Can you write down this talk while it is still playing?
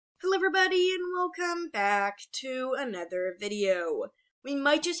everybody, and welcome back to another video. We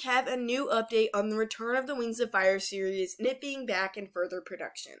might just have a new update on the return of the Wings of Fire series and it being back in further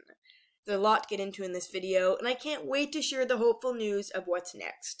production. There's a lot to get into in this video, and I can't wait to share the hopeful news of what's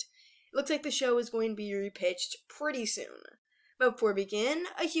next. It looks like the show is going to be repitched pretty soon. But before we begin,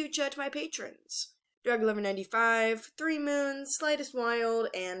 a huge shout out to my patrons. 𝙈𝙤𝙬𝙁𝙊, 3 Moons, Slightest Wild,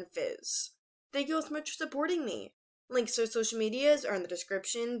 and Fizz. Thank you all so much for supporting me. Links to our social medias are in the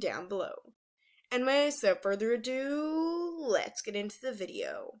description down below. And without further ado, let's get into the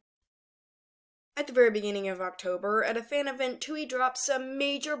video. At the very beginning of October, at a fan event, Tui dropped some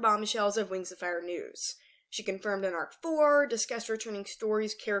major bombshells of Wings of Fire news. She confirmed an Arc 4, discussed returning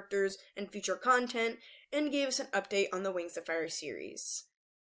stories, characters, and future content, and gave us an update on the Wings of Fire series.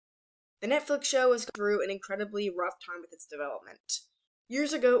 The Netflix show has gone through an incredibly rough time with its development.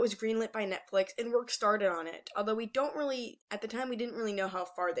 Years ago, it was greenlit by Netflix, and work started on it, although at the time we didn't really know how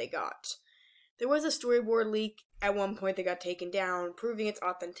far they got. There was a storyboard leak at one point that got taken down, proving its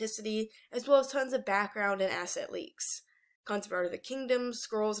authenticity, as well as tons of background and asset leaks. Concept art of the kingdoms,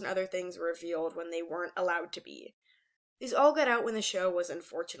 scrolls, and other things were revealed when they weren't allowed to be. These all got out when the show was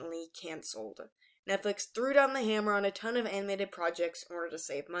unfortunately cancelled. Netflix threw down the hammer on a ton of animated projects in order to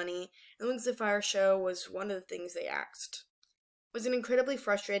save money, and the Wings of Fire show was one of the things they axed. It was an incredibly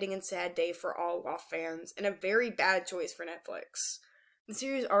frustrating and sad day for all WoW fans, and a very bad choice for Netflix. The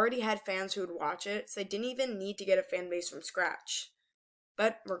series already had fans who would watch it, so they didn't even need to get a fan base from scratch.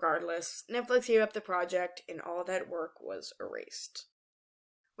 But regardless, Netflix gave up the project, and all that work was erased.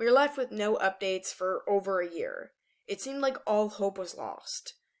 We were left with no updates for over a year. It seemed like all hope was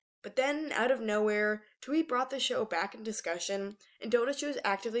lost. But then, out of nowhere, Tui brought the show back in discussion, and told us she was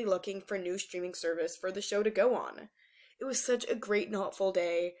actively looking for a new streaming service for the show to go on. It was such a great and helpful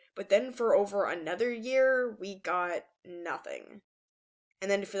day, but then for over another year, we got nothing. And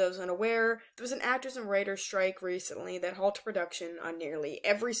then for those unaware, there was an actors and writers strike recently that halted production on nearly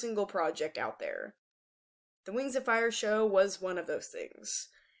every single project out there. The Wings of Fire show was one of those things.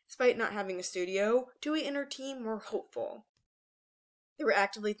 Despite not having a studio, Tui and her team were hopeful. They were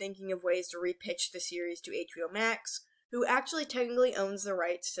actively thinking of ways to repitch the series to HBO Max, who actually technically owns the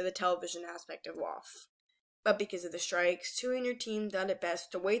rights to the television aspect of WoW. But because of the strikes, Tui and her team thought it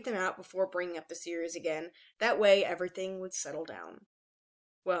best to wait them out before bringing up the series again, that way everything would settle down.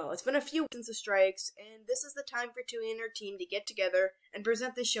 Well, it's been a few weeks since the strikes, and this is the time for Tui and her team to get together and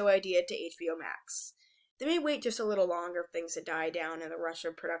present the show idea to HBO Max. They may wait just a little longer if things had died down and the rush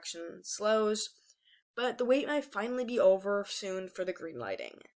of production slows, but the wait might finally be over soon for the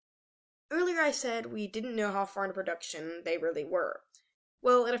greenlighting. Earlier I said we didn't know how far into production they really were.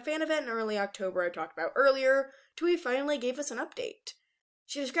 Well, at a fan event in early October I talked about earlier, Tui finally gave us an update.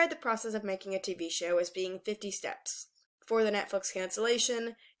 She described the process of making a TV show as being 50 steps. Before the Netflix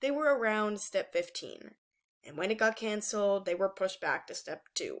cancellation, they were around step 15. And when it got cancelled, they were pushed back to step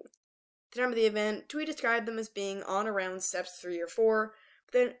 2. At the time of the event, Tui described them as being on around steps 3 or 4,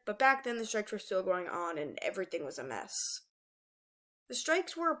 but back then the strikes were still going on and everything was a mess. The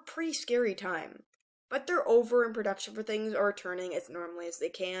strikes were a pretty scary time. But they're over and production for things are returning as normally as they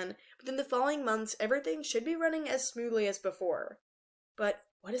can. Within the following months, everything should be running as smoothly as before. But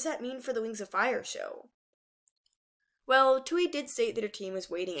what does that mean for the Wings of Fire show? Well, Tui did state that her team was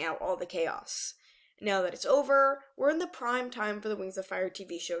waiting out all the chaos. Now that it's over, we're in the prime time for the Wings of Fire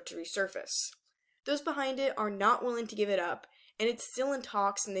TV show to resurface. Those behind it are not willing to give it up, and it's still in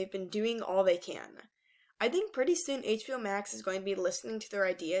talks and they've been doing all they can. I think pretty soon HBO Max is going to be listening to their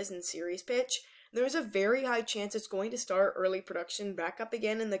ideas and series pitch. There's a very high chance it's going to start early production back up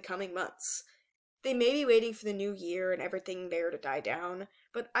again in the coming months. They may be waiting for the new year and everything there to die down,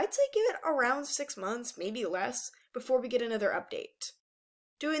 but I'd say give it around 6 months, maybe less, before we get another update.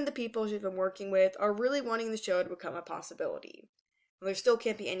 Tui and the people she's been working with are really wanting the show to become a possibility. While there still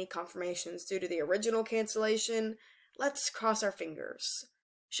can't be any confirmations due to the original cancellation, let's cross our fingers.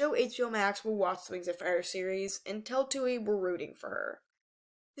 Show HBO Max will watch the Wings of Fire series and tell Tui we're rooting for her.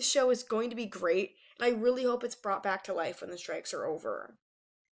 This show is going to be great, and I really hope it's brought back to life when the strikes are over.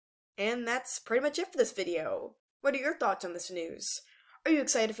 And that's pretty much it for this video. What are your thoughts on this news? Are you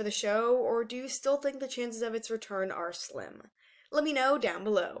excited for the show, or do you still think the chances of its return are slim? Let me know down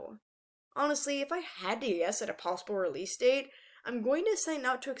below. Honestly, if I had to guess at a possible release date, I'm going to say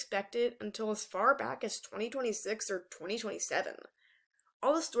not to expect it until as far back as 2026 or 2027.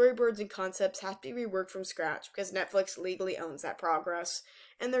 All the storyboards and concepts have to be reworked from scratch because Netflix legally owns that progress,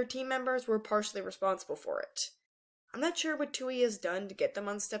 and their team members were partially responsible for it. I'm not sure what Tui has done to get them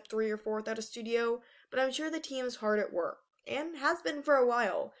on step 3 or 4 without a studio, but I'm sure the team is hard at work, and has been for a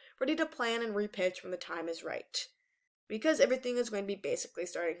while, ready to plan and repitch when the time is right. because everything is going to be basically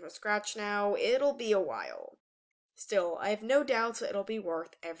starting from scratch now, it'll be a while. Still, I have no doubts that it'll be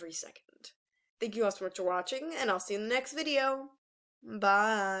worth every second. Thank you all so much for watching, and I'll see you in the next video.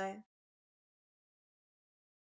 Bye!